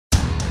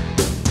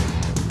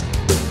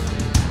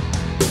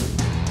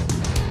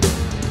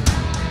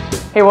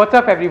Hey, what's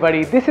up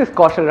everybody? This is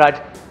Kaushal Raj,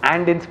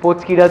 and in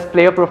Sportskeeda's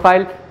player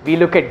profile, we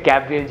look at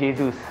Gabriel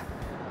Jesus.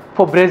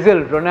 For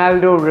Brazil,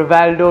 Ronaldo,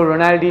 Rivaldo,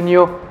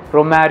 Ronaldinho,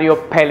 Romario,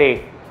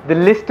 Pelé. The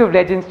list of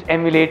legends to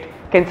emulate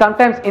can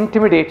sometimes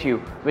intimidate you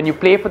when you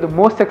play for the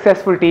most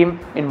successful team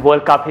in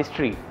World Cup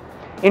history.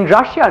 In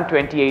Russia in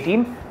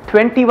 2018,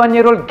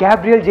 21-year-old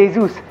Gabriel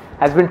Jesus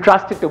has been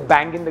trusted to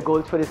bang in the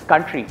goals for his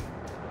country.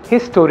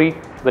 His story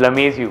will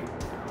amaze you.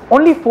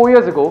 Only 4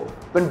 years ago,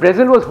 when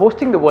Brazil was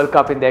hosting the World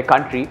Cup in their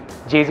country,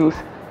 Jesus,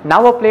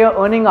 now a player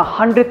earning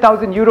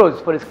 100,000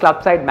 euros for his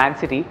club side Man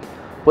City,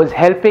 was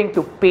helping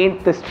to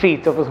paint the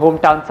streets of his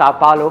hometown Sao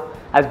Paulo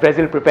as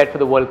Brazil prepared for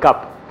the World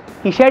Cup.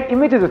 He shared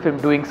images of him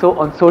doing so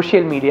on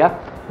social media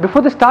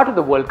before the start of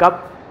the World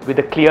Cup with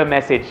a clear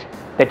message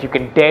that you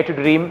can dare to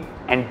dream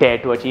and dare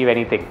to achieve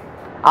anything.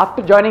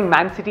 After joining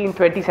Man City in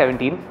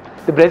 2017,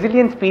 the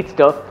Brazilian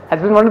speedster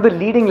has been one of the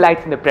leading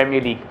lights in the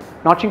Premier League,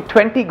 notching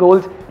 20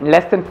 goals in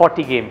less than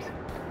 40 games.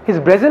 His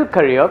Brazil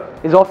career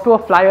is off to a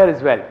flyer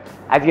as well,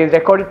 as he has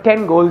recorded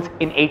 10 goals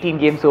in 18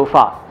 games so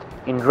far.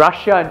 In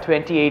Russia in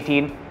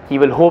 2018, he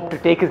will hope to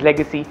take his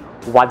legacy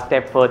one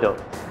step further.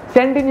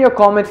 Send in your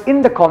comments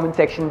in the comment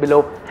section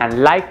below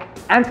and like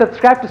and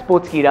subscribe to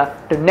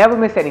Sportskeeda to never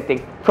miss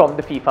anything from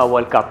the FIFA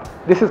World Cup.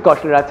 This is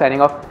Kaushal Raj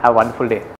signing off. Have a wonderful day.